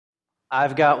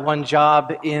I've got one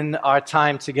job in our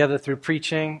time together through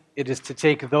preaching. It is to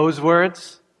take those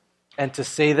words and to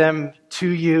say them to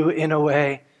you in a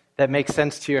way that makes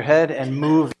sense to your head and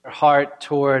move your heart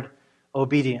toward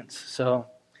obedience. So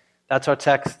that's our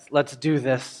text. Let's do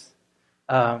this.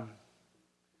 Hold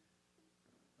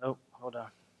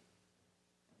on.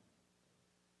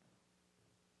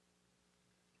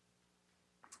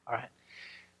 All right.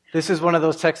 This is one of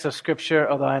those texts of Scripture,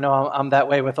 although I know I'm that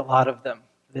way with a lot of them,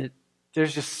 that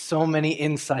there's just so many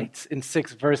insights in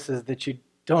 6 verses that you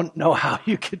don't know how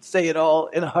you could say it all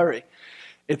in a hurry.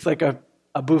 It's like a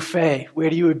buffet. Where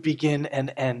do you begin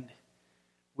and end?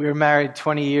 We were married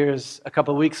 20 years a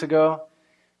couple of weeks ago.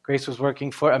 Grace was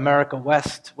working for America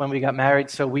West when we got married,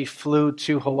 so we flew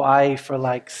to Hawaii for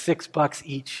like $6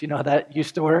 each. You know how that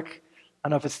used to work? I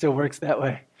don't know if it still works that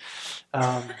way.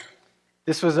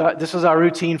 This was our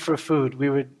routine for food. We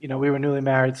were newly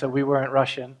married, so we weren't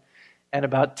rushing. And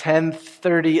about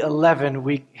 10:30, 11,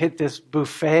 we hit this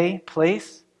buffet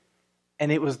place,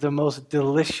 and it was the most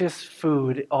delicious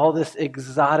food. All this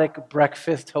exotic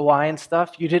breakfast Hawaiian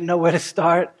stuff. You didn't know where to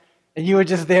start, and you were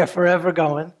just there forever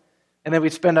going. And then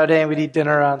we'd spend our day and we'd eat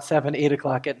dinner around 7, 8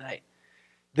 o'clock at night.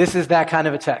 This is that kind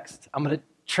of a text. I'm going to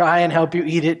try and help you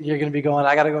eat it, and you're going to be going,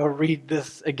 I got to go read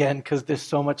this again because there's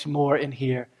so much more in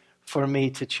here for me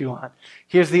to chew on.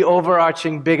 Here's the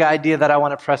overarching big idea that I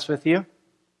want to press with you.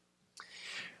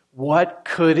 What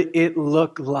could it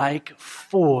look like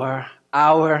for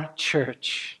our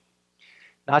church?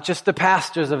 Not just the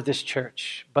pastors of this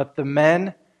church, but the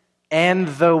men and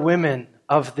the women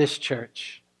of this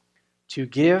church to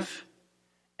give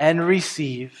and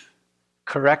receive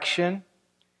correction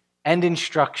and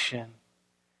instruction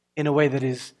in a way that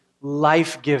is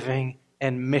life-giving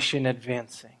and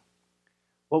mission-advancing.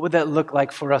 What would that look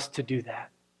like for us to do that?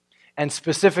 And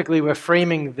specifically, we're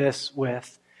framing this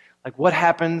with, like, what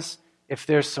happens if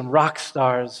there's some rock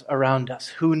stars around us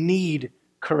who need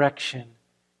correction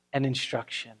and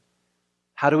instruction?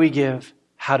 How do we give?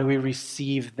 How do we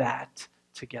receive that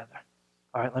together?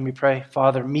 All right, let me pray.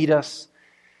 Father, meet us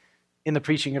in the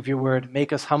preaching of your word.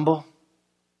 Make us humble.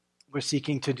 We're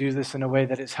seeking to do this in a way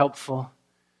that is helpful.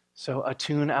 So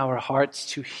attune our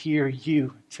hearts to hear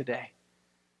you today.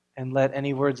 And let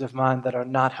any words of mine that are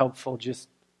not helpful just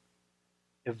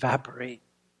evaporate.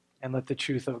 And let the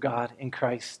truth of God in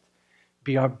Christ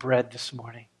be our bread this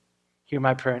morning. Hear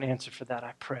my prayer and answer for that.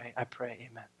 I pray.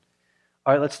 Amen.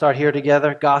 All right, let's start here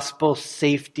together. Gospel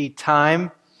safety time.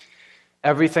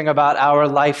 Everything about our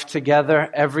life together,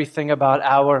 everything about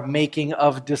our making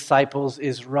of disciples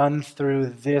is run through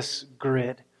this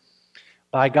grid.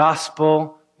 By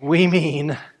gospel, we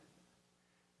mean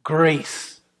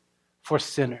grace for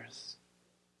sinners.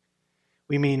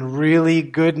 We mean really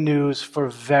good news for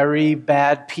very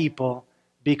bad people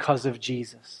because of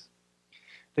Jesus.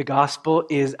 The gospel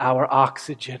is our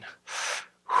oxygen.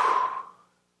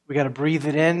 We got to breathe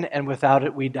it in, and without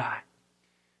it, we die.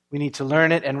 We need to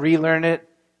learn it and relearn it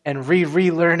and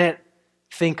relearn it,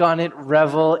 think on it,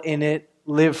 revel in it,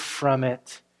 live from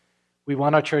it. We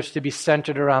want our church to be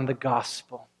centered around the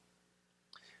gospel.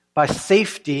 By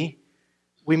safety,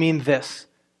 we mean this.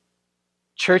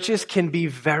 Churches can be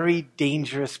very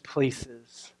dangerous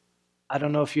places. I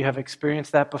don't know if you have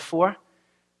experienced that before.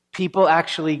 People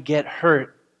actually get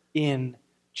hurt in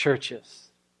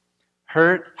churches.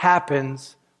 Hurt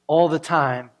happens all the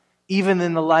time, even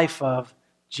in the life of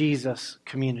Jesus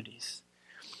communities.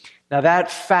 Now,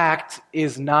 that fact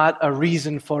is not a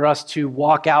reason for us to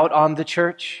walk out on the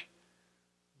church.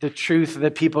 The truth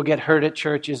that people get hurt at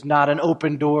church is not an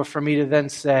open door for me to then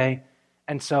say,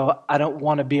 and so I don't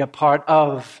want to be a part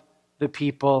of the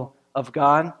people of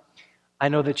God. I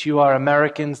know that you are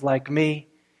Americans like me.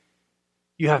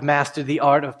 You have mastered the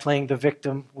art of playing the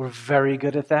victim. We're very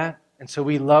good at that. And so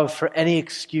we love for any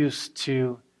excuse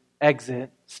to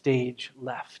exit stage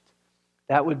left.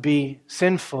 That would be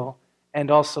sinful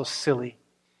and also silly.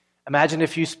 Imagine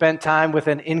if you spent time with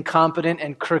an incompetent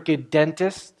and crooked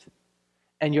dentist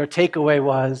and your takeaway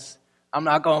was, I'm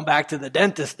not going back to the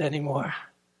dentist anymore.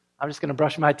 I'm just going to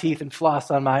brush my teeth and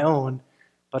floss on my own,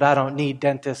 but I don't need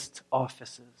dentist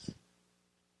offices.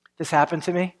 This happened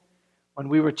to me. When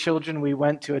we were children, we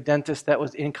went to a dentist that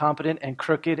was incompetent and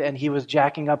crooked, and he was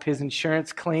jacking up his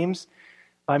insurance claims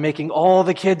by making all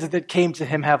the kids that came to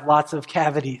him have lots of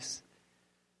cavities.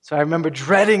 So I remember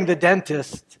dreading the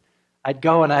dentist. I'd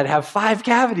go and I'd have 5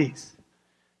 cavities.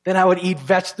 Then I would eat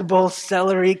vegetables,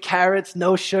 celery, carrots,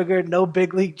 no sugar, no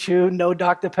Big League Chew, no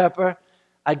Dr. Pepper.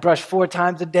 I'd brush 4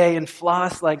 times a day and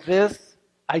floss like this.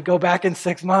 I'd go back in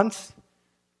 6 months.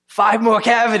 5 more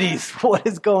cavities. What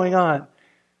is going on?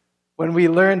 When we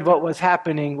learned what was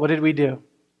happening, what did we do?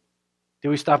 Do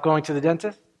we stop going to the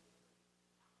dentist?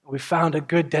 We found a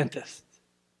good dentist.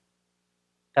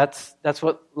 That's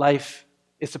what life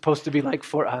is supposed to be like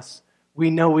for us. We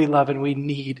know we love and we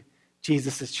need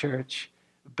Jesus' church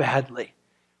badly.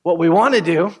 What we want to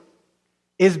do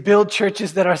is build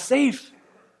churches that are safe.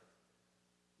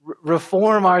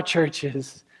 Reform our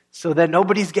churches so that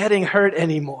nobody's getting hurt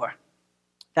anymore.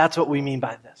 That's what we mean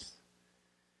by this.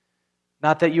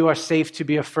 Not that you are safe to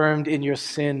be affirmed in your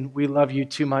sin. We love you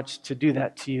too much to do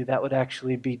that to you. That would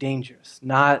actually be dangerous.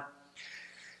 Not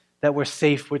that we're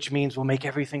safe, which means we'll make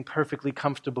everything perfectly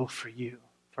comfortable for you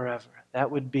forever. That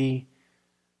would be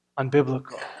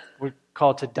unbiblical. We're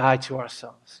called to die to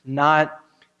ourselves. Not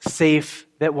safe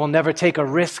that we'll never take a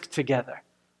risk together.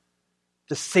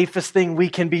 The safest thing we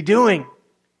can be doing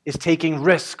is taking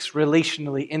risks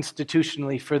relationally,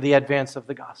 institutionally, for the advance of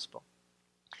the gospel.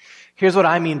 Here's what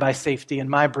I mean by safety in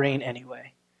my brain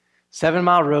anyway. 7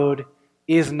 Mile Road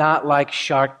is not like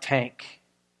Shark Tank.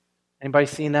 Anybody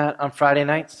seen that on Friday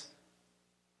nights?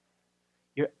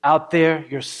 You're out there,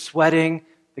 you're sweating,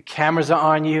 the cameras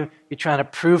are on you, you're trying to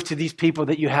prove to these people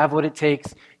that you have what it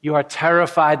takes. You are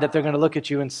terrified that they're going to look at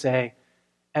you and say,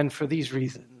 and for these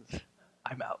reasons,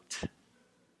 I'm out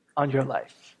on your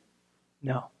life.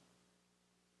 No.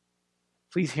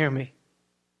 Please hear me.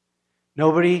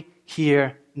 Nobody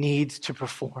here needs to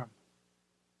perform.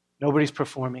 Nobody's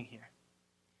performing here.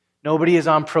 Nobody is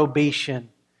on probation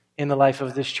in the life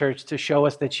of this church to show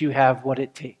us that you have what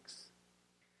it takes.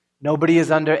 Nobody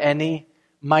is under any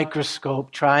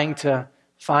microscope trying to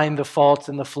find the faults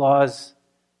and the flaws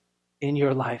in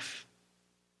your life.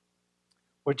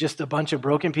 We're just a bunch of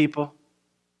broken people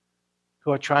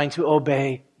who are trying to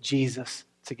obey Jesus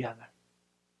together.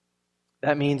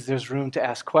 That means there's room to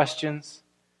ask questions.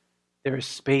 There is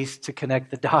space to connect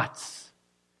the dots.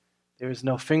 There is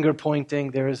no finger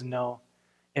pointing. There is no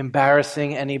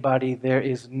embarrassing anybody. There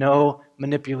is no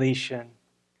manipulation.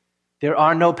 There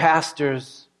are no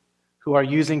pastors who are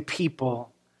using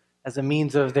people as a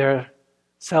means of their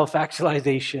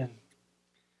self-actualization.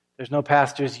 There's no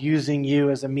pastors using you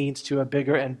as a means to a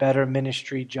bigger and better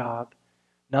ministry job.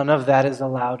 None of that is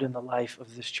allowed in the life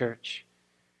of this church.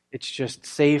 It's just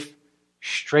safe,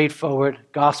 straightforward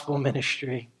gospel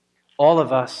ministry. All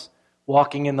of us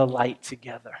walking in the light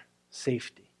together.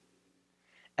 Safety.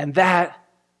 And that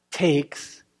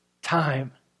takes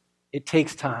time. It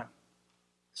takes time.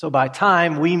 So by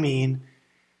time, we mean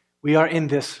we are in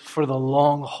this for the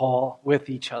long haul with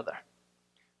each other.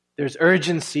 There's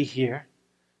urgency here.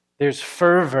 There's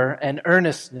fervor and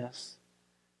earnestness.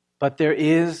 But there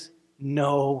is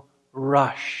no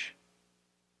rush.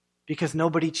 Because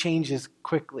nobody changes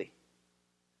quickly.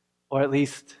 Or at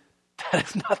least, that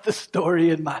is not the story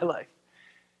in my life.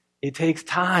 It takes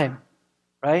time,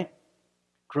 right?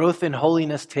 Growth in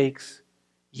holiness takes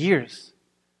years,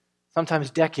 sometimes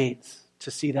decades,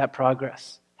 to see that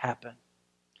progress happen.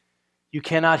 You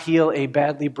cannot heal a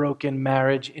badly broken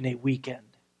marriage in a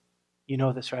weekend. You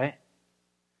know this, right?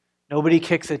 Nobody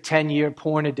kicks a 10-year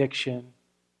porn addiction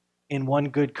in one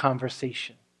good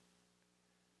conversation.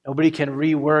 Nobody can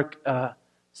rework a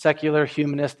secular,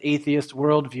 humanist, atheist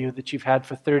worldview that you've had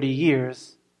for 30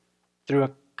 years through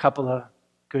a couple of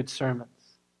good sermons.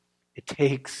 It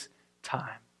takes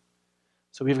time.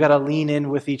 So we've got to lean in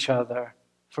with each other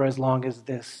for as long as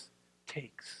this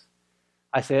takes.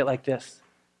 I say it like this.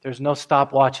 There's no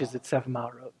stopwatches at 7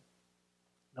 Mile Road.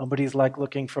 Nobody's like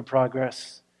looking for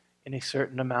progress in a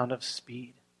certain amount of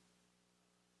speed.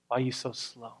 Why are you so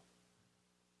slow?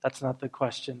 That's not the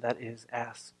question that is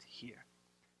asked here.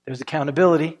 There's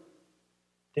accountability.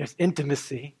 There's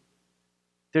intimacy.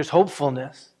 There's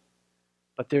hopefulness.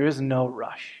 But there is no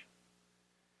rush.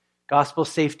 Gospel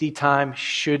safety time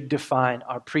should define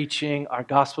our preaching, our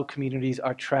gospel communities,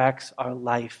 our tracks, our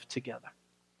life together.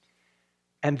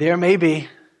 And there may be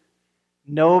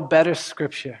no better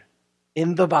scripture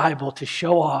in the Bible to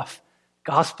show off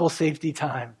gospel safety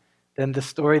time than the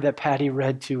story that Patty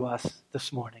read to us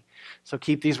this morning. So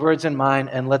keep these words in mind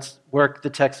and let's work the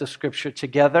text of scripture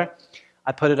together.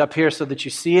 I put it up here so that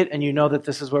you see it and you know that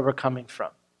this is where we're coming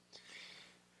from.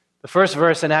 The first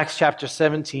verse in Acts chapter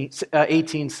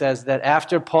 18 says that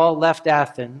after Paul left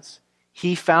Athens,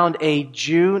 he found a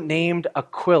Jew named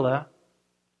Aquila,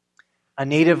 a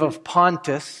native of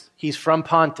Pontus. He's from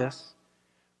Pontus,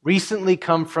 recently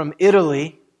come from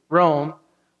Italy, Rome,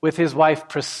 with his wife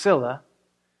Priscilla,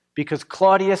 because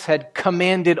Claudius had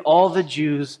commanded all the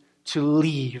Jews to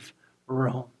leave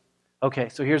Rome. Okay,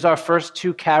 so here's our first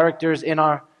two characters in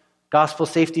our gospel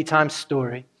safety time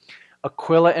story,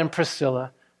 Aquila and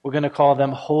Priscilla. We're going to call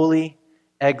them holy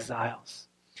exiles.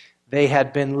 They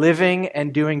had been living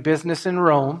and doing business in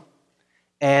Rome,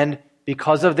 and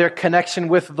because of their connection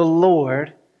with the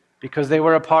Lord, because they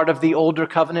were a part of the older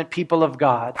covenant people of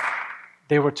God,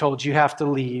 they were told, you have to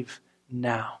leave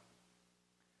now.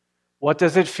 What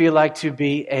does it feel like to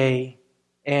be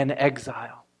an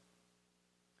exile?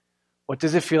 What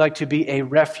does it feel like to be a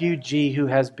refugee who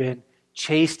has been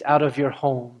chased out of your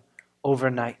home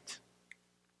overnight?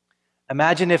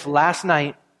 Imagine if last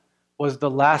night was the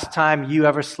last time you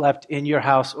ever slept in your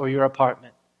house or your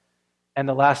apartment, and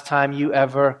the last time you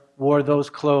ever wore those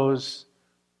clothes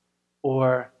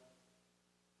or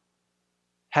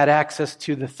had access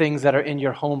to the things that are in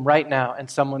your home right now, and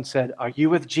someone said, are you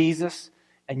with Jesus?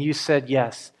 And you said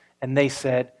yes, and they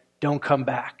said, don't come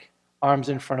back, arms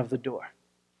in front of the door.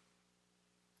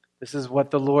 This is what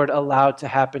the Lord allowed to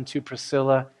happen to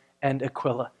Priscilla and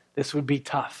Aquila. This would be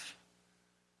tough.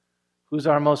 Who's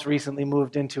our most recently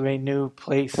moved into a new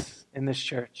place in this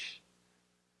church?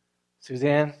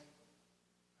 Suzanne?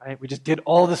 Right? We just did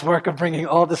all this work of bringing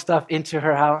all this stuff into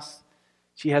her house.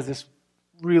 She has this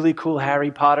really cool Harry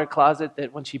Potter closet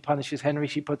that when she punishes Henry,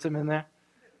 she puts him in there.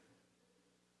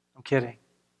 I'm kidding.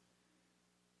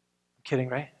 I'm kidding,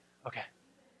 right? Okay.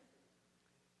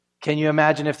 Can you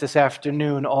imagine if this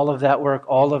afternoon, all of that work,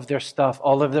 all of their stuff,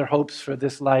 all of their hopes for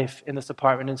this life in this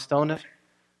apartment in Stoneham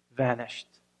vanished?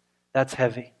 That's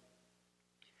heavy.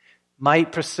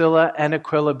 Might Priscilla and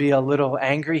Aquila be a little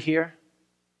angry here?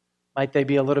 Might they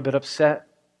be a little bit upset?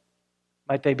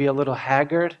 Might they be a little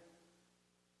haggard?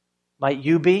 Might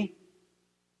you be?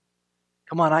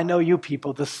 Come on, I know you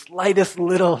people. The slightest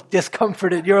little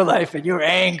discomfort in your life and you're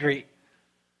angry.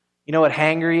 You know what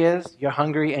hangry is? You're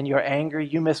hungry and you're angry.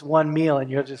 You miss one meal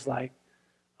and you're just like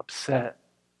upset.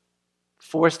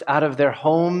 Forced out of their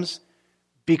homes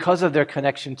because of their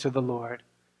connection to the Lord.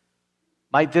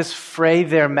 Might this fray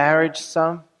their marriage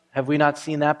some? Have we not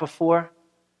seen that before?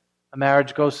 A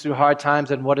marriage goes through hard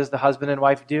times, and what does the husband and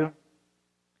wife do?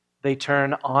 They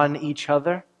turn on each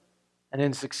other, and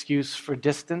it's an excuse for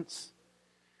distance.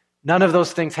 None of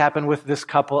those things happen with this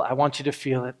couple. I want you to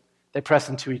feel it. They press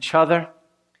into each other.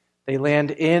 They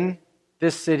land in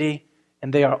this city,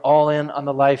 and they are all in on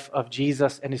the life of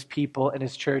Jesus and his people and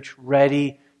his church,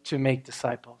 ready to make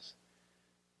disciples.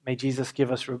 May Jesus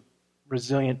give us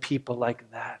resilient people like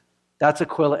that. That's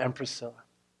Aquila and Priscilla.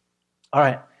 All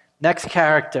right, next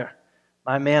character,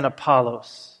 my man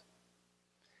Apollos.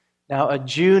 Now, a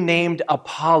Jew named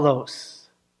Apollos,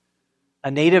 a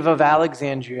native of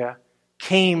Alexandria,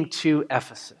 came to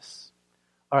Ephesus.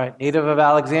 All right, native of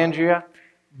Alexandria,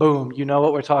 boom, you know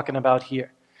what we're talking about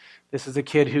here. This is a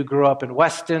kid who grew up in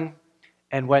Weston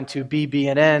and went to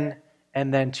BB&N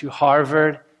and then to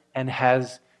Harvard and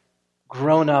has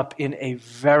grown up in a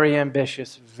very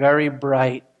ambitious, very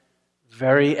bright,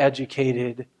 very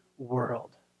educated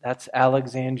world. That's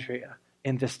Alexandria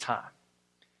in this time.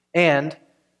 And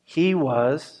he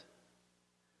was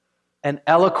an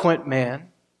eloquent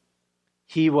man.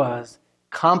 He was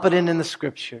competent in the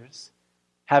scriptures,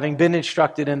 having been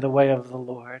instructed in the way of the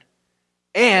Lord.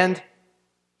 And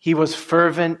he was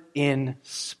fervent in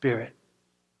spirit.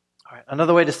 All right,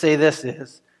 another way to say this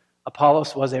is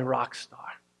Apollos was a rock star.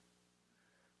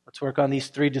 Let's work on these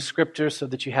three descriptors so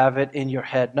that you have it in your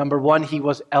head. Number one, he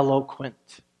was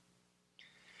eloquent.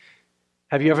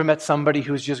 Have you ever met somebody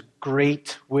who's just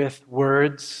great with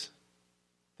words?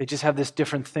 They just have this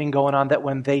different thing going on that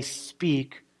when they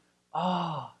speak,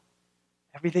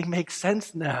 everything makes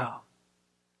sense now.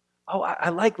 I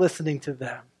like listening to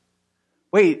them.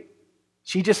 Wait,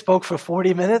 she just spoke for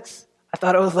 40 minutes? I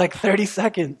thought it was like 30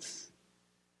 seconds.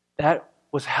 That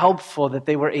was helpful that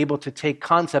they were able to take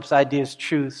concepts, ideas,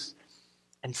 truths,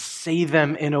 and say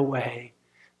them in a way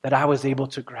that I was able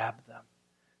to grab them.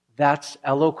 That's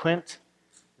eloquent.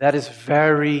 That is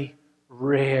very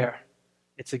rare.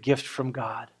 It's a gift from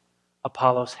God.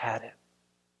 Apollos had it.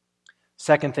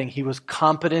 Second thing, he was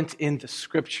competent in the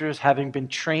scriptures, having been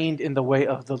trained in the way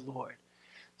of the Lord.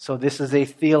 So this is a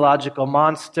theological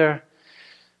monster.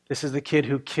 This is the kid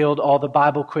who killed all the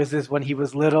Bible quizzes when he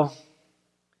was little.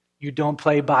 You don't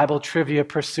play Bible trivia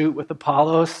pursuit with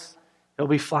Apollos. He'll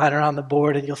be flying around the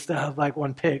board and you'll still have like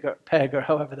one peg or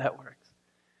however that works.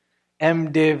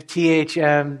 MDiv,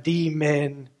 THM,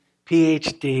 DMin,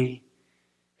 PhD.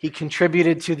 He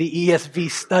contributed to the ESV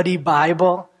Study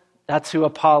Bible. That's who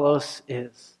Apollos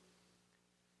is.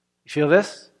 You feel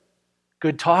this?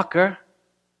 Good talker,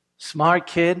 smart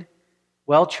kid,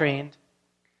 well-trained.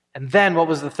 And then what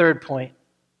was the third point?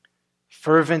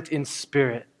 Fervent in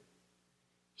spirit.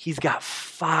 He's got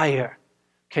fire.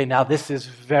 Okay, now this is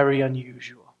very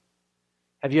unusual.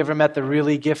 Have you ever met the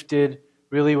really gifted,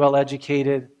 really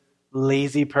well-educated,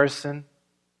 lazy person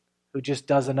who just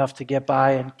does enough to get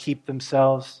by and keep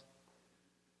themselves?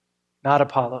 not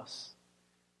Apollos.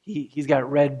 He's got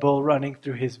Red Bull running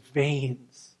through his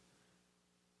veins.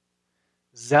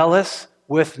 Zealous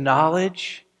with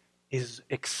knowledge is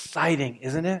exciting,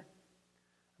 isn't it?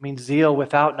 I mean, zeal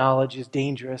without knowledge is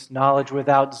dangerous. Knowledge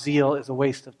without zeal is a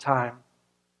waste of time.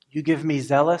 You give me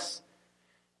zealous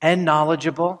and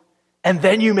knowledgeable, and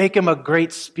then you make him a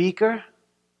great speaker,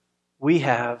 we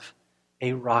have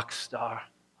a rock star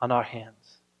on our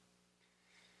hands.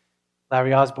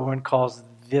 Larry Osborne calls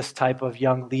this type of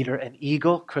young leader an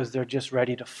eagle because they're just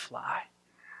ready to fly.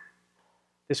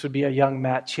 This would be a young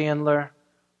Matt Chandler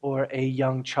or a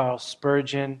young Charles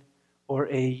Spurgeon or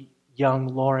a young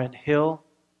Lauryn Hill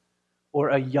or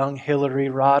a young Hillary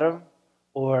Rodham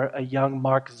or a young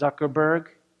Mark Zuckerberg,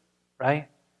 right?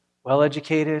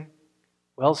 Well-educated,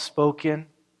 well-spoken,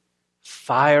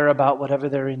 fire about whatever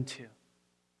they're into.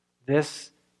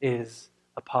 This is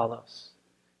Apollos.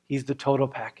 He's the total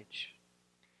package.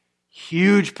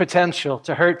 Huge potential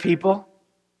to hurt people,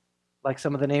 like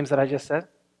some of the names that I just said,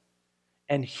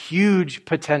 and huge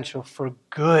potential for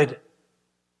good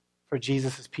for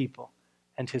Jesus' people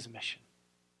and his mission.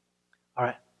 All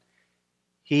right.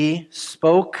 He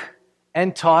spoke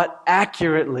and taught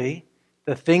accurately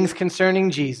the things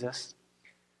concerning Jesus,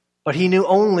 but he knew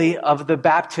only of the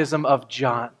baptism of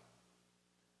John.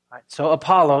 All right. So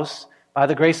Apollos, by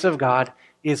the grace of God,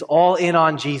 is all in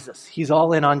on Jesus. He's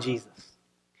all in on Jesus.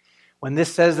 When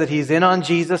this says that he's in on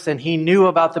Jesus and he knew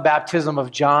about the baptism of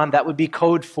John, that would be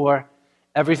code for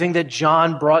everything that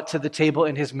John brought to the table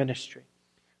in his ministry.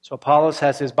 So Apollos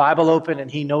has his Bible open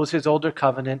and he knows his older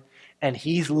covenant and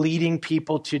he's leading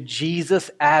people to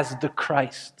Jesus as the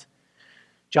Christ.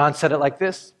 John said it like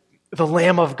this: the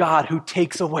Lamb of God who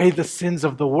takes away the sins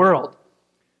of the world.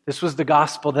 This was the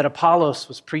gospel that Apollos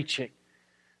was preaching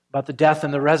about the death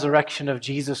and the resurrection of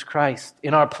Jesus Christ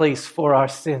in our place for our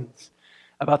sins,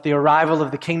 about the arrival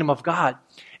of the kingdom of God,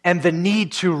 and the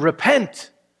need to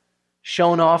repent,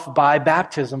 shown off by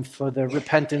baptism for the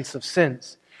repentance of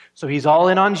sins. So he's all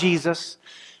in on Jesus.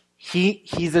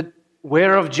 He's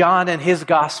aware of John and his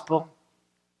gospel.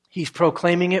 He's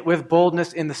proclaiming it with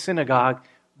boldness in the synagogue,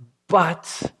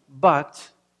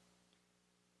 but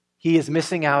he is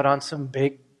missing out on some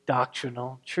big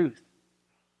doctrinal truth.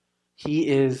 He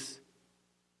is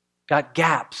got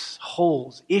gaps,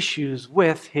 holes, issues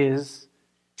with his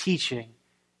teaching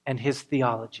and his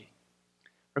theology.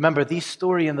 Remember, these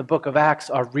stories in the book of Acts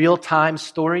are real-time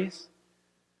stories.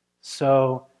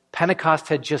 So Pentecost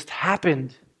had just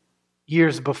happened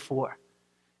years before.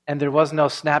 And there was no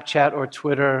Snapchat or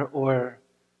Twitter or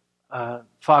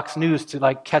Fox News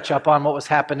to catch up on what was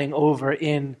happening over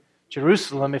in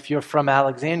Jerusalem if you're from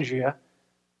Alexandria.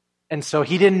 And so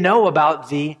he didn't know about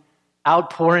the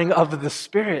outpouring of the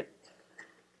Spirit.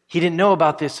 He didn't know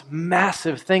about this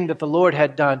massive thing that the Lord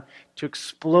had done to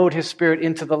explode his Spirit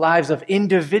into the lives of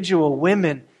individual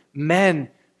women, men,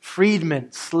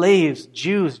 freedmen, slaves,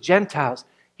 Jews, Gentiles.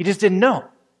 He just didn't know.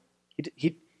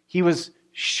 He was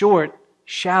short,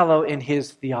 shallow in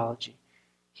his theology.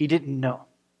 He didn't know.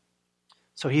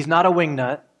 So he's not a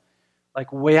wingnut,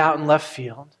 way out in left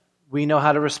field. We know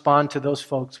how to respond to those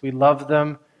folks. We love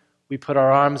them. We put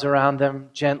our arms around them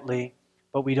gently,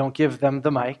 but we don't give them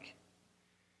the mic.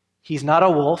 He's not a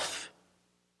wolf,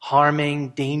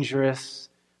 harming, dangerous,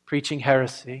 preaching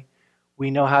heresy.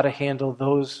 We know how to handle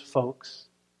those folks,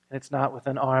 and it's not with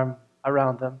an arm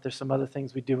around them. There's some other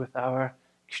things we do with our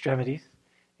extremities,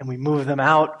 and we move them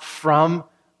out from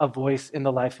a voice in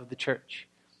the life of the church.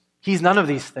 He's none of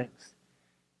these things.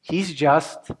 He's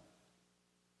just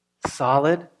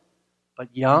solid, but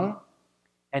young,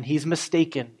 and he's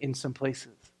mistaken in some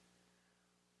places.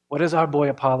 What does our boy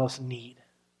Apollos need?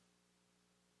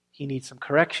 He needs some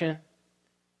correction,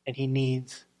 and he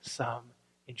needs some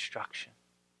instruction.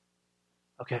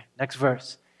 Okay, next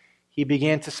verse. He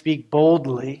began to speak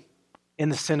boldly in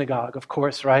the synagogue, of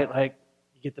course, right?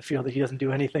 You get the feel that he doesn't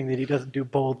do anything that he doesn't do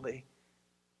boldly.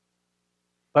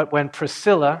 But when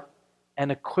Priscilla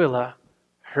and Aquila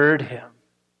heard him,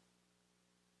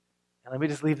 and let me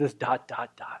just leave this ...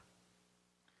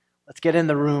 Let's get in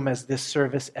the room as this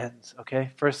service ends, okay?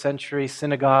 First century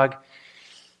synagogue,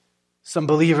 some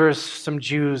believers, some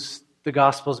Jews, the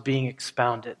gospel's being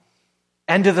expounded.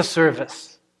 End of the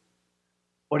service.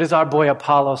 What is our boy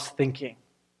Apollos thinking?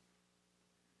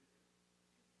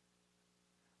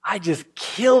 I just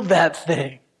killed that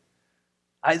thing.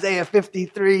 Isaiah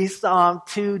 53, Psalm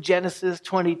 2, Genesis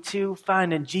 22,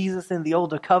 finding Jesus in the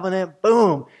older covenant.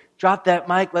 Boom. Drop that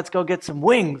mic. Let's go get some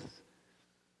wings.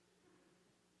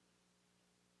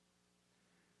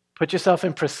 Put yourself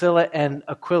in Priscilla and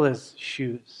Aquila's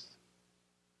shoes.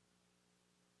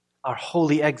 Our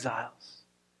holy exiles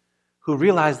who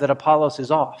realize that Apollos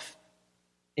is off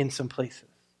in some places.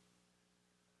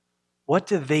 What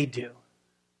do they do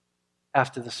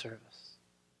after the service?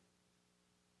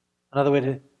 Another way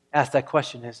to ask that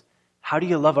question is, how do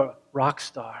you love a rock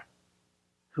star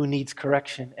who needs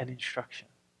correction and instruction?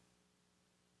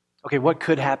 Okay, what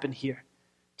could happen here?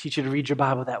 Teach you to read your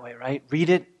Bible that way, right? Read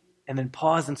it and then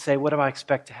pause and say, what do I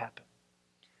expect to happen?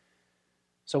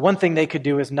 So one thing they could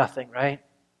do is nothing, right?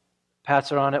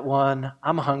 Pats are on at 1.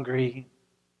 I'm hungry.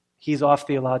 He's off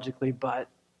theologically, but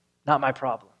not my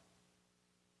problem.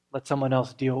 Let someone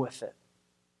else deal with it.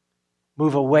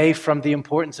 Move away from the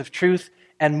importance of truth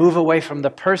and move away from the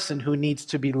person who needs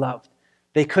to be loved.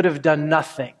 They could have done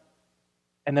nothing,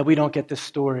 and then we don't get this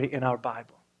story in our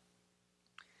Bible.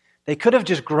 They could have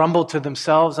just grumbled to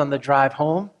themselves on the drive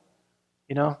home.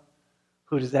 You know,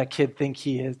 who does that kid think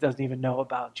he is? Doesn't even know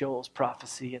about Joel's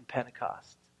prophecy and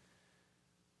Pentecost.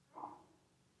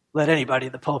 Let anybody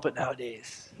in the pulpit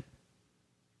nowadays.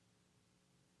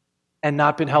 And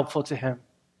not been helpful to him,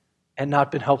 and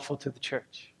not been helpful to the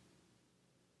church.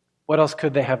 What else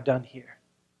could they have done here?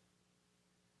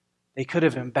 They could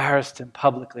have embarrassed him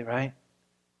publicly, right?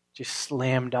 Just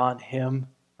slammed on him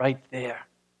right there.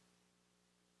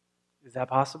 Is that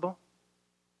possible?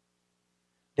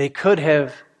 They could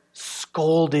have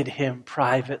scolded him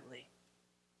privately.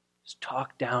 Just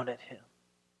talked down at him.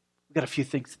 We've got a few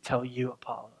things to tell you,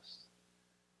 Apollos.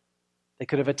 They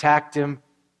could have attacked him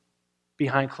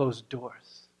behind closed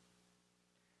doors.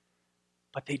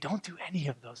 But they don't do any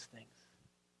of those things.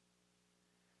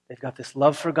 They've got this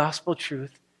love for gospel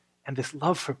truth and this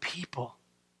love for people.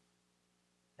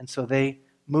 And so they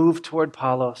move toward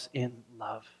Apollos in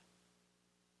love.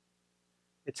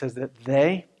 It says that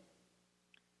they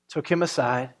took him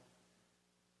aside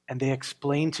and they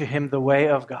explained to him the way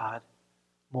of God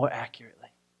more accurately.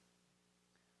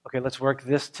 Okay, let's work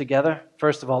this together.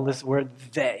 First of all, this word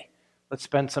they. Let's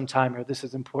spend some time here. This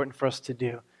is important for us to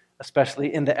do,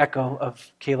 especially in the echo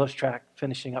of Caleb's track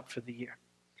finishing up for the year.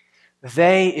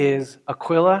 They is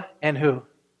Aquila and who?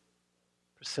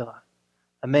 Priscilla.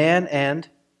 A man and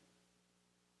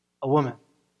a woman.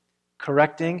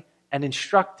 Correcting and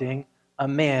instructing a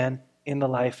man in the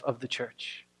life of the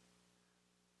church.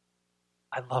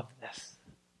 I love this.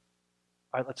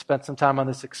 All right, let's spend some time on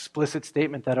this explicit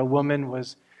statement that a woman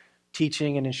was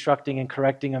teaching and instructing and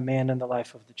correcting a man in the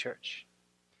life of the church.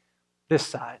 This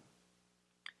side,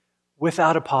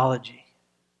 without apology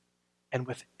and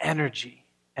with energy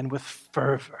and with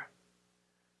fervor,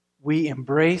 we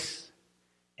embrace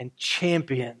and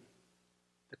champion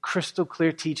the crystal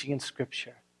clear teaching in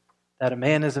Scripture that a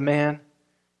man is a man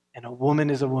and a woman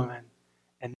is a woman,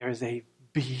 and there is a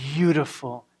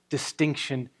beautiful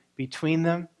distinction between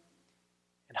them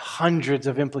and hundreds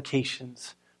of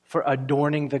implications for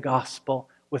adorning the gospel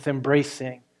with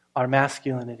embracing our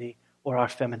masculinity or our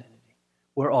femininity.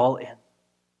 We're all in.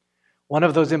 One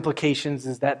of those implications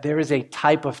is that there is a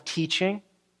type of teaching,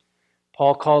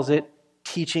 Paul calls it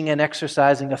teaching and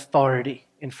exercising authority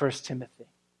in 1 Timothy,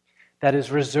 that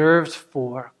is reserved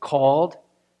for called,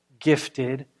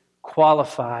 gifted,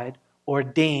 qualified,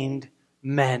 ordained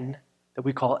men that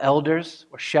we call elders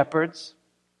or shepherds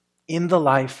in the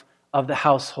life of the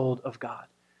household of God.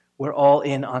 We're all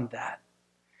in on that.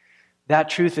 That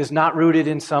truth is not rooted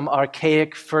in some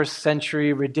archaic first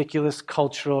century ridiculous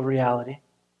cultural reality.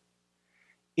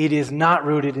 It is not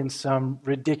rooted in some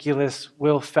ridiculous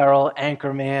Will Ferrell,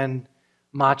 Anchorman,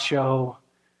 macho,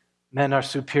 men are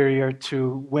superior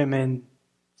to women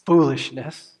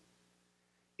foolishness.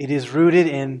 It is rooted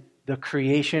in the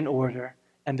creation order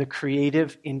and the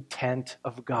creative intent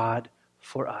of God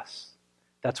for us.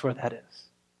 That's where that is.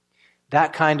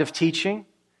 That kind of teaching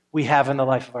we have in the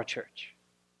life of our church.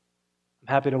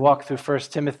 I'm happy to walk through 1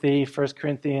 Timothy, 1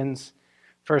 Corinthians,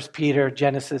 1 Peter,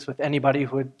 Genesis with anybody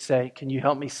who would say, can you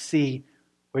help me see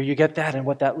where you get that and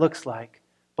what that looks like?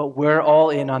 But we're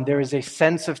all in on there is a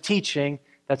sense of teaching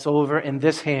that's over in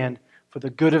this hand for the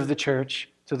good of the church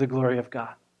to the glory of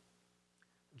God.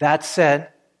 That said,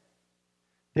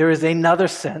 there is another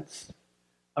sense,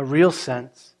 a real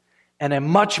sense, and a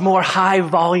much more high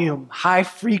volume, high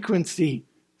frequency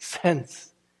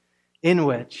sense in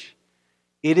which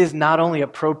it is not only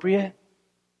appropriate,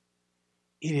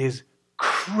 it is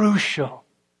crucial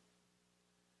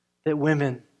that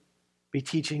women be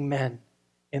teaching men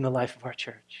in the life of our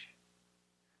church.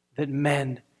 That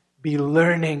men be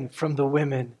learning from the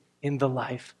women in the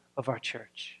life of our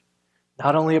church.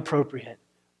 Not only appropriate,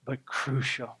 but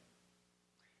crucial.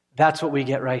 That's what we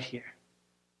get right here.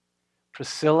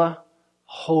 Priscilla,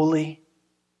 holy,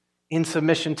 in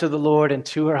submission to the Lord and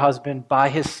to her husband by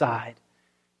his side,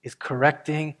 is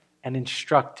correcting and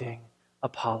instructing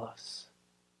Apollos.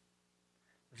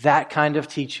 That kind of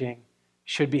teaching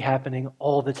should be happening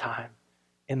all the time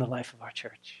in the life of our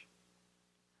church.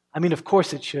 I mean, of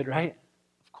course it should, right?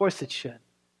 Of course it should.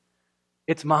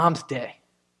 It's Mom's Day.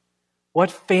 What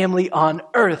family on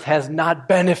earth has not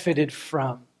benefited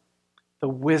from the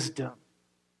wisdom,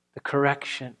 the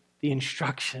correction, the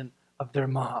instruction of their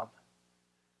mom?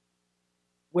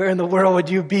 Where in the world would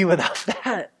you be without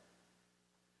that?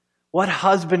 What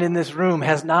husband in this room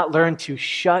has not learned to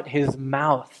shut his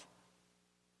mouth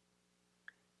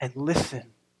and listen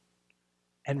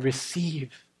and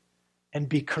receive and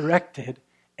be corrected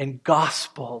and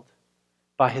gospeled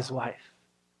by his wife?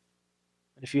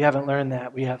 And if you haven't learned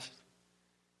that,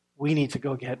 we need to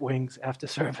go get wings after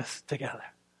service together.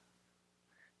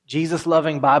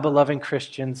 Jesus-loving, Bible-loving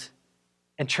Christians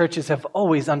and churches have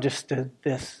always understood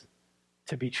this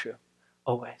to be true.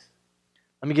 Always.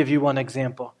 Let me give you one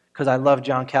example, because I love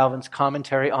John Calvin's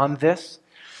commentary on this.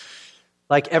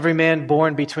 Like every man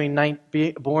born before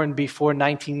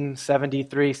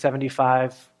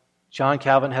 1973-75, John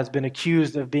Calvin has been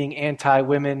accused of being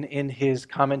anti-women in his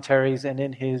commentaries and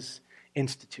in his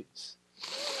institutes.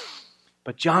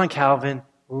 But John Calvin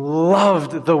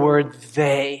loved the word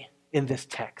they in this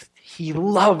text. He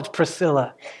loved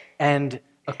Priscilla and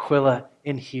Aquila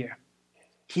in here.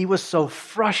 He was so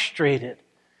frustrated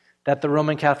that the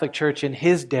Roman Catholic Church in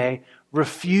his day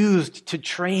refused to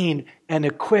train and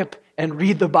equip and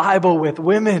read the Bible with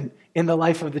women in the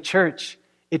life of the church.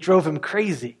 It drove him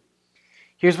crazy.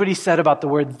 Here's what he said about the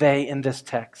word they in this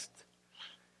text.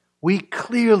 We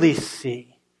clearly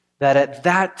see that at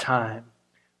that time,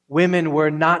 women were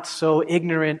not so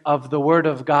ignorant of the Word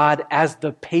of God as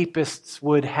the papists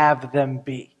would have them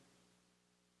be.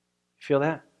 Feel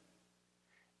that?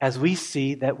 As we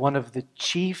see that one of the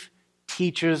chief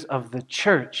teachers of the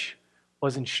church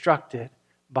was instructed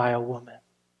by a woman.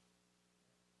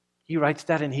 He writes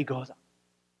that and he goes,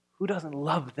 who doesn't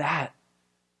love that?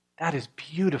 That is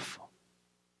beautiful.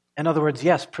 In other words,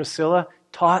 yes, Priscilla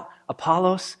taught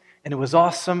Apollos, and it was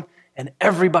awesome, and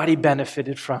everybody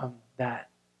benefited from that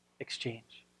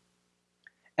exchange.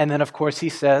 And then, of course, he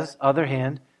says, other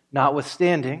hand,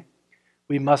 notwithstanding,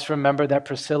 we must remember that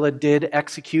Priscilla did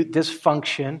execute this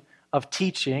function of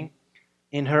teaching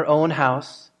in her own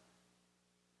house,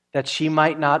 that she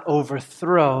might not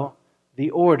overthrow the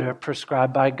order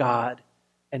prescribed by God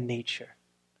and nature.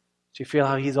 Do you feel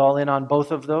how he's all in on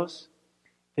both of those?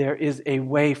 There is a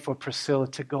way for Priscilla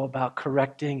to go about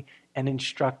correcting and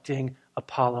instructing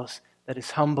Apollos that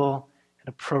is humble and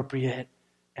appropriate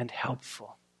and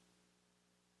helpful.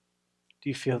 Do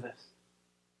you feel this?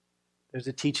 There's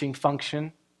a teaching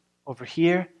function over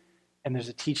here, and there's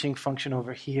a teaching function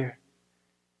over here.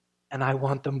 And I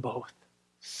want them both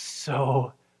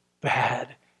so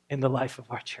bad in the life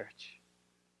of our church.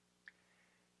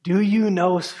 Do you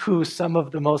know who some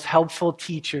of the most helpful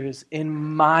teachers in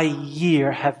my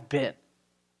year have been?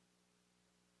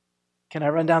 Can I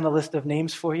run down the list of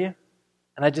names for you?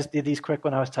 And I just did these quick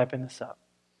when I was typing this up.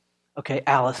 Okay,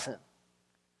 Allison.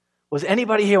 Was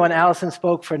anybody here when Allison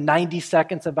spoke for 90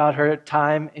 seconds about her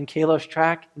time in Kalos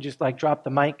track and just dropped the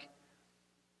mic?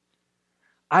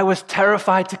 I was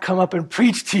terrified to come up and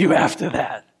preach to you after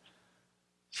that.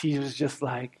 She was just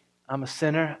like, I'm a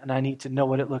sinner and I need to know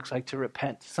what it looks like to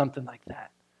repent, something like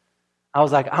that. I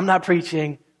was like, I'm not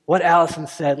preaching what Allison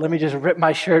said. Let me just rip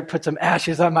my shirt, put some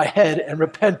ashes on my head, and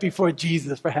repent before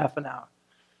Jesus for half an hour.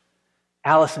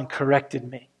 Allison corrected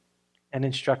me and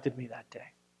instructed me that day.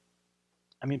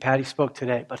 I mean, Patty spoke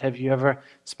today, but have you ever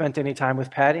spent any time with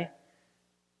Patty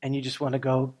and you just want to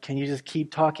go, can you just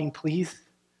keep talking, please?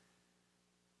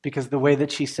 Because the way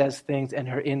that she says things and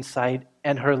her insight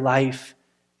and her life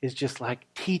is just like,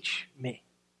 teach me.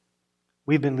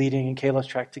 We've been leading in Kalos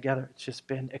track together. It's just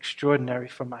been extraordinary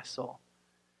for my soul.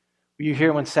 Were you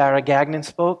here when Sarah Gagnon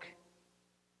spoke?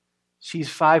 She's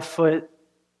 5'2".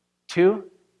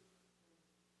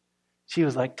 She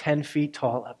was like 10 feet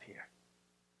tall up here,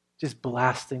 just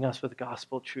blasting us with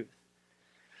gospel truth.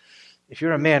 If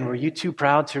you're a man, were you too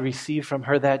proud to receive from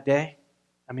her that day?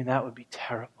 I mean, that would be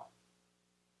terrible.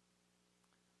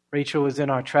 Rachel was in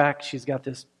our track. She's got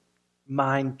this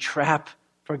mind trap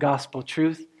for gospel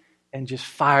truth and just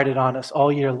fired it on us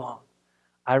all year long.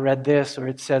 I read this, or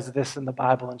it says this in the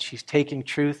Bible, and she's taking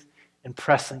truth and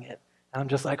pressing it. And I'm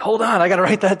just like, hold on, I got to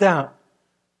write that down.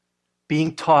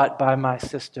 Being taught by my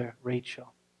sister,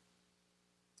 Rachel.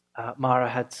 Mara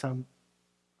had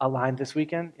a line this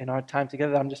weekend in our time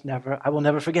together that I will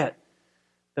never forget.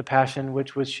 The passion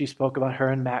which she spoke about her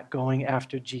and Matt going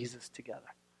after Jesus together.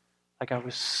 Like I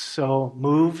was so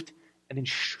moved and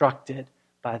instructed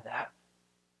by that.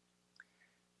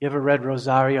 You ever read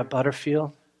Rosaria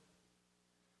Butterfield?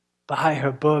 Buy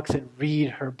her books and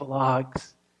read her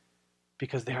blogs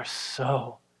because they are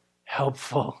so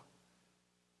helpful.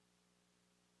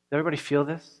 Does everybody feel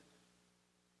this?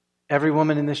 Every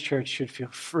woman in this church should feel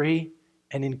free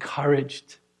and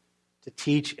encouraged to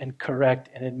teach and correct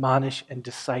and admonish and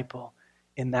disciple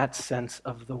in that sense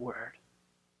of the word.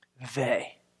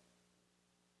 They.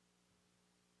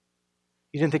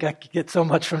 You didn't think I could get so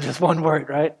much from just one word,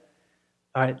 right?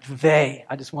 All right, they.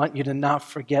 I just want you to not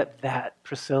forget that.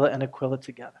 Priscilla and Aquila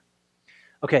together.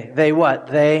 Okay, they what?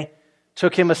 They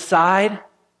took him aside.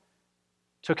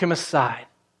 Took him aside.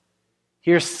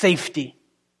 Here's safety.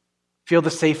 Feel the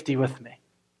safety with me.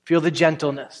 Feel the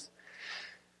gentleness.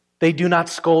 They do not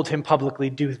scold him publicly,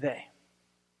 do they?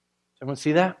 Does everyone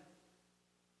see that?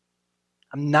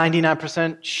 I'm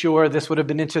 99% sure this would have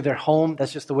been into their home.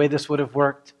 That's just the way this would have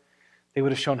worked. They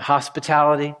would have shown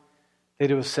hospitality. They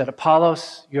would have said,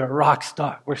 Apollos, you're a rock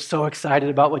star. We're so excited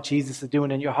about what Jesus is doing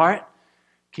in your heart.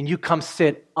 Can you come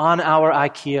sit on our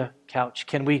IKEA couch?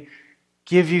 Can we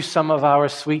give you some of our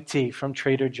sweet tea from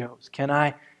Trader Joe's? Can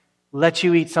I let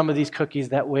you eat some of these cookies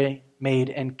that we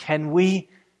made? And can we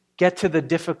get to the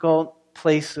difficult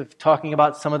place of talking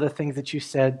about some of the things that you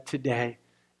said today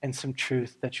and some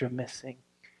truth that you're missing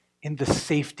in the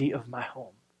safety of my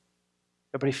home?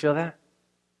 Everybody feel that?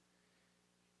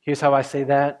 Here's how I say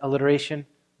that, alliteration.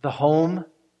 The home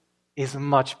is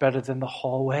much better than the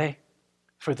hallway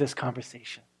for this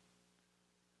conversation.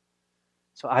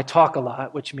 So I talk a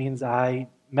lot, which means I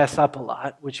mess up a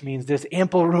lot, which means there's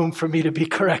ample room for me to be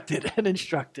corrected and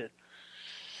instructed.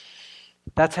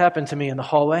 That's happened to me in the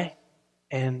hallway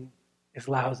and is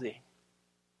lousy.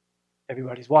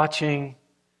 Everybody's watching.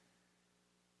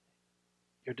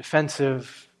 You're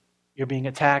defensive. You're being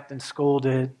attacked and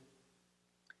scolded.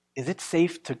 Is it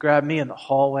safe to grab me in the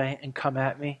hallway and come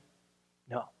at me?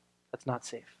 No, that's not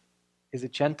safe. Is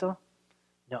it gentle?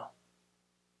 No.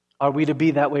 Are we to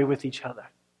be that way with each other?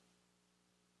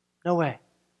 No way.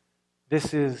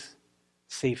 This is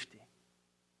safety.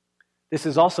 This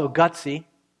is also gutsy.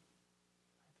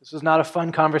 This is not a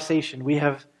fun conversation. We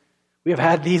have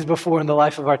had these before in the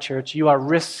life of our church. You are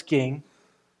risking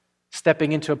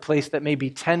stepping into a place that may be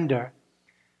tender.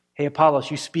 Hey, Apollos,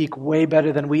 you speak way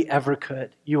better than we ever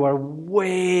could. You are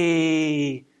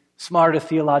way smarter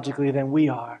theologically than we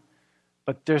are.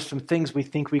 But there's some things we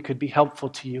think we could be helpful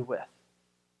to you with.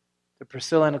 Did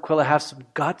Priscilla and Aquila have some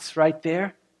guts right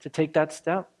there to take that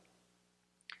step?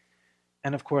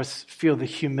 And of course, feel the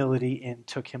humility and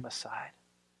took him aside.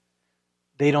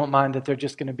 They don't mind that they're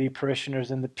just going to be parishioners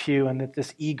in the pew and that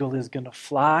this eagle is going to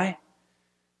fly.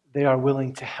 They are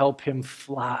willing to help him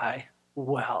fly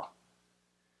well.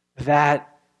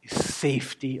 That is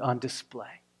safety on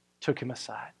display. Took him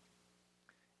aside.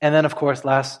 And then, of course,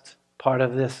 last part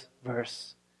of this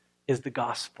verse is the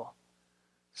gospel.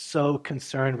 So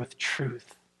concerned with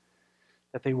truth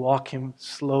that they walk him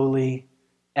slowly,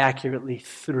 accurately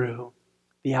through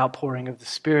the outpouring of the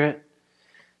Spirit.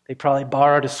 They probably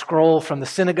borrowed a scroll from the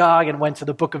synagogue and went to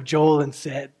the book of Joel and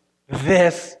said,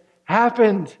 this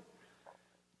happened.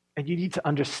 And you need to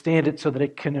understand it so that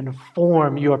it can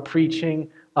inform your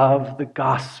preaching of the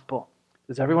gospel.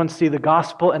 Does everyone see the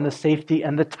gospel and the safety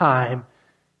and the time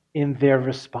in their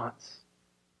response?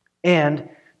 And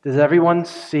does everyone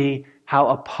see how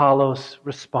Apollos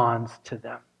responds to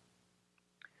them?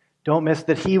 Don't miss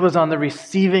that he was on the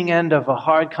receiving end of a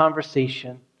hard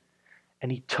conversation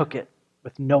and he took it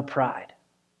with no pride.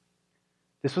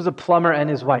 This was a plumber and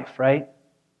his wife, right?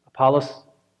 Apollos,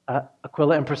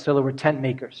 Aquila and Priscilla were tent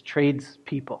makers,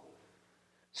 tradespeople.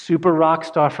 Super rock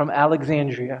star from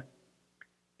Alexandria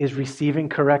is receiving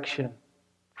correction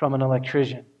from an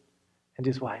electrician and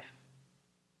his wife.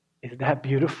 Is that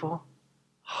beautiful?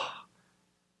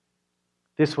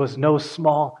 This was no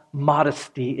small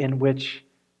modesty in which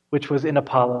was in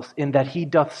Apollos, in that he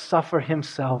doth suffer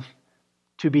himself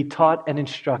to be taught and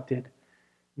instructed,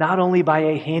 not only by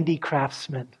a handy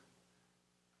craftsman,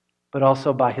 but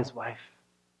also by his wife.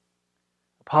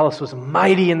 Apollos was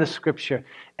mighty in the Scripture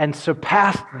and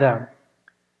surpassed them.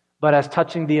 But as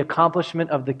touching the accomplishment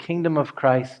of the kingdom of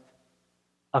Christ,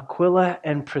 Aquila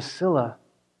and Priscilla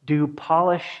do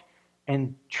polish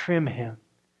and trim him,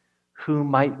 who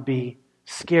might be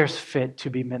scarce fit to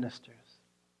be ministers.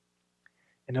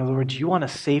 In other words, you want a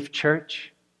safe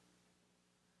church?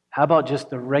 How about just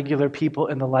the regular people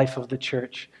in the life of the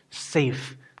church,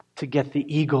 safe to get the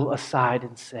eagle aside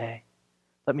and say,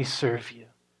 let me serve you.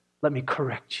 Let me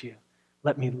correct you.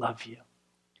 Let me love you.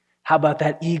 How about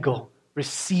that eagle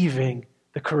receiving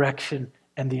the correction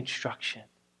and the instruction?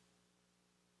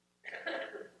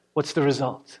 What's the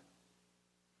result?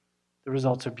 The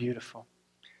results are beautiful.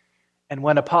 And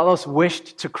when Apollos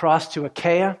wished to cross to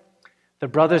Achaia, the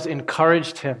brothers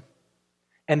encouraged him,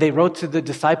 and they wrote to the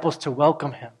disciples to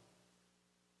welcome him.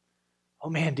 Oh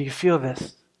man, do you feel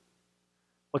this?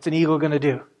 What's an eagle going to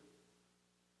do?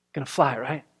 Going to fly,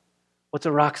 right? What's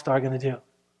a rock star going to do?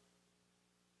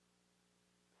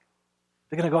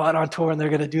 They're going to go out on tour and they're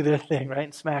going to do their thing, right?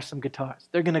 And smash some guitars.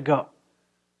 They're going to go.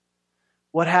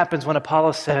 What happens when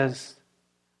Apollos says,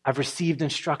 I've received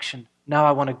instruction, now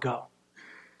I want to go?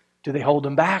 Do they hold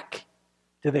him back?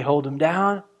 Do they hold him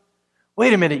down?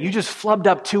 Wait a minute, you just flubbed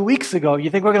up 2 weeks ago. You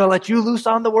think we're going to let you loose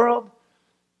on the world?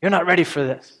 You're not ready for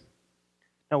this.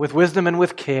 Now, with wisdom and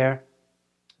with care,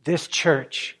 this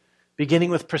church, beginning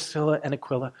with Priscilla and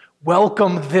Aquila,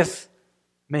 welcomed this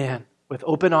man with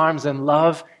open arms and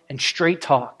love and straight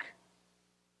talk,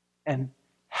 and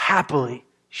happily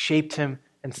shaped him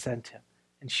and sent him,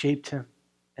 and shaped him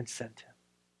and sent him.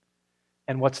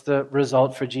 And what's the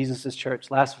result for Jesus' church?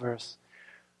 Last verse.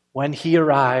 When he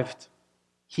arrived,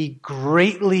 he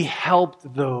greatly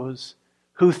helped those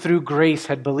who through grace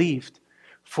had believed,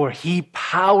 for he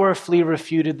powerfully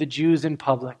refuted the Jews in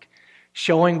public,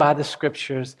 showing by the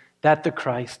scriptures that the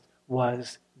Christ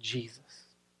was Jesus.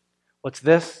 What's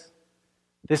this?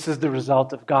 This is the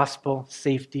result of gospel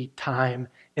safety time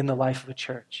in the life of a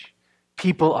church.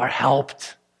 People are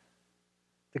helped.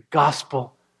 The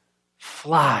gospel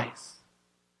flies.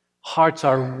 Hearts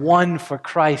are won for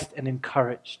Christ and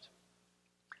encouraged.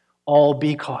 All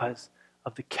because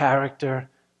of the character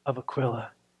of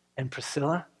Aquila and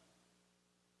Priscilla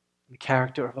and the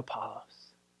character of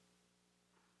Apollos.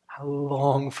 I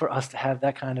long for us to have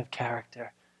that kind of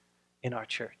character in our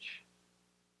church.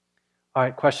 All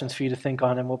right, questions for you to think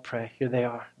on and we'll pray. Here they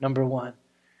are. Number one,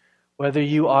 whether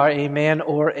you are a man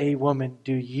or a woman,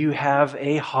 do you have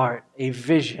a heart, a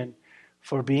vision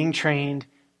for being trained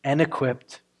and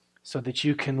equipped so that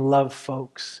you can love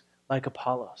folks like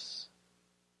Apollos?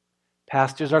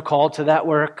 Pastors are called to that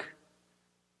work,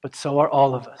 but so are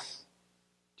all of us.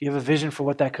 Do you have a vision for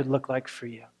what that could look like for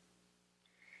you?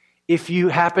 If you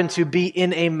happen to be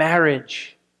in a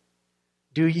marriage,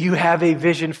 do you have a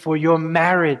vision for your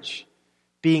marriage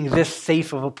being this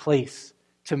safe of a place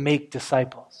to make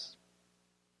disciples?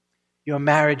 Your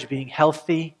marriage being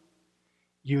healthy,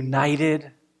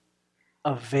 united,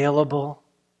 available,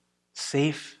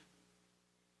 safe?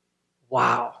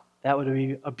 Wow, that would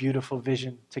be a beautiful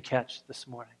vision to catch this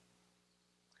morning.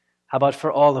 How about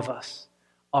for all of us?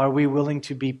 Are we willing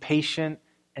to be patient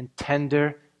and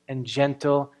tender and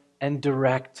gentle and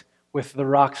direct with the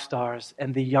rock stars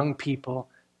and the young people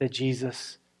that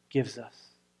Jesus gives us?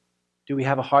 Do we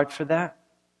have a heart for that?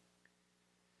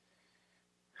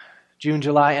 June,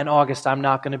 July, and August, I'm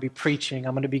not going to be preaching.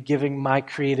 I'm going to be giving my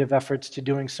creative efforts to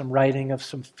doing some writing of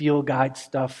some field guide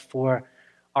stuff for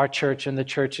our church and the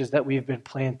churches that we've been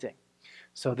planting.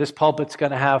 So this pulpit's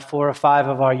going to have 4 or 5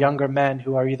 of our younger men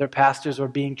who are either pastors or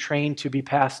being trained to be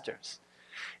pastors.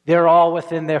 They're all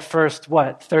within their first,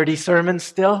 30 sermons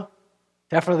still?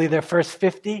 Definitely their first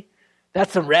 50?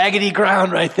 That's some raggedy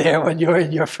ground right there when you're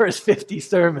in your first 50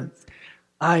 sermons.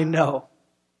 I know.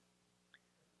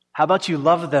 How about you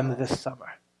love them this summer?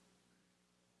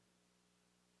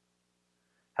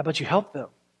 How about you help them?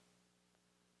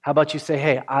 How about you say,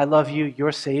 hey, I love you,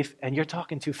 you're safe, and you're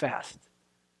talking too fast.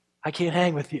 I can't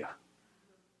hang with you.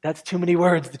 That's too many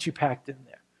words that you packed in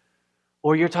there.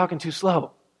 Or you're talking too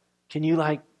slow. Can you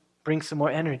bring some more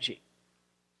energy?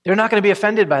 They're not going to be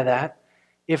offended by that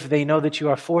if they know that you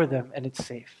are for them and it's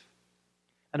safe.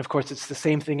 And of course, it's the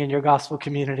same thing in your gospel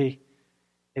community.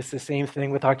 It's the same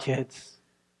thing with our kids.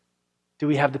 Do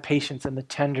we have the patience and the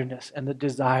tenderness and the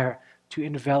desire to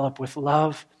envelop with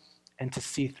love and to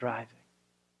see thriving?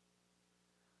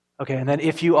 Okay, and then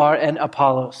if you are an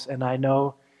Apollos, and I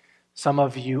know some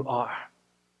of you are,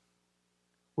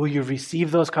 will you receive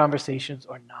those conversations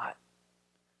or not?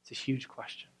 It's a huge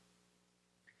question.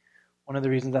 One of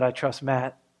the reasons that I trust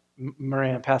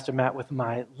Moran, Pastor Matt, with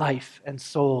my life and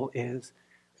soul is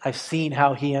I've seen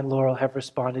how he and Laurel have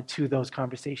responded to those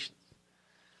conversations.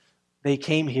 They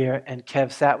came here and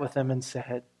Kev sat with them and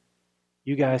said,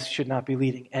 you guys should not be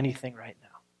leading anything right now.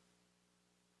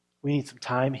 We need some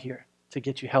time here to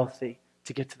get you healthy,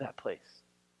 to get to that place.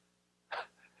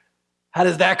 How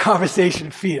does that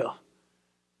conversation feel?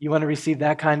 You want to receive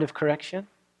that kind of correction?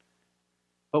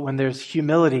 But when there's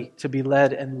humility to be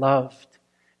led and loved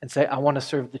and say, I want to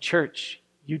serve the church,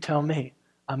 you tell me,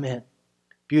 I'm in.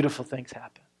 Beautiful things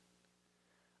happen.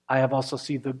 I have also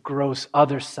seen the gross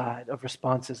other side of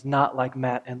responses, not like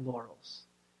Matt and Laurel's.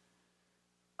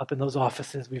 Up in those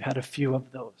offices, we've had a few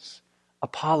of those.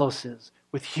 Apolloses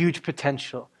with huge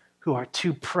potential who are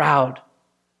too proud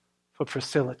for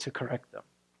Priscilla to correct them,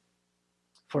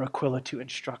 for Aquila to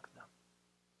instruct them.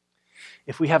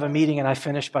 If we have a meeting and I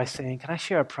finish by saying, can I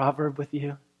share a proverb with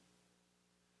you?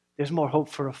 There's more hope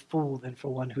for a fool than for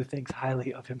one who thinks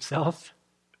highly of himself.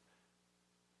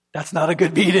 That's not a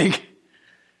good meeting.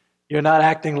 You're not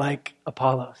acting like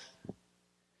Apollos.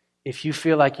 If you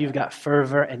feel like you've got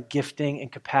fervor and gifting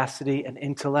and capacity and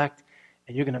intellect,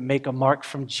 and you're going to make a mark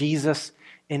from Jesus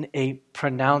in a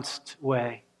pronounced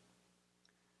way,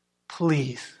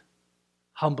 please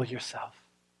humble yourself.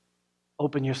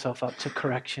 Open yourself up to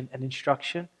correction and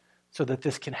instruction so that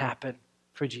this can happen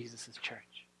for Jesus'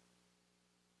 church.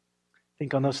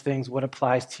 Think on those things, what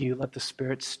applies to you. Let the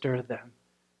Spirit stir them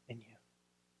in you.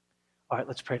 All right,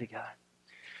 let's pray together.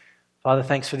 Father,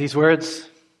 thanks for these words.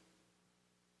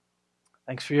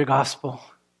 Thanks for your gospel.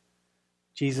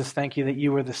 Jesus, thank you that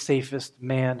you were the safest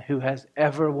man who has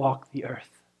ever walked the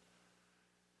earth.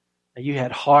 That you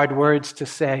had hard words to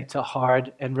say to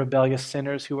hard and rebellious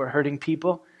sinners who were hurting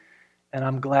people. And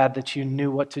I'm glad that you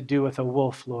knew what to do with a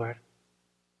wolf, Lord.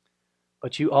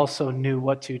 But you also knew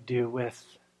what to do with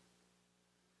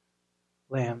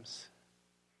lambs.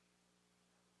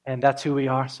 And that's who we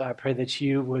are. So I pray that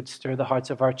you would stir the hearts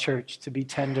of our church to be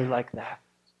tender like that.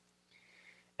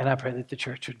 And I pray that the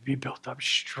church would be built up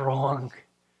strong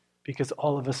because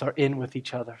all of us are in with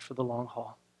each other for the long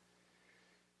haul.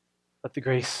 Let the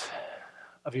grace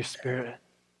of your Spirit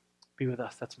be with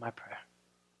us. That's my prayer.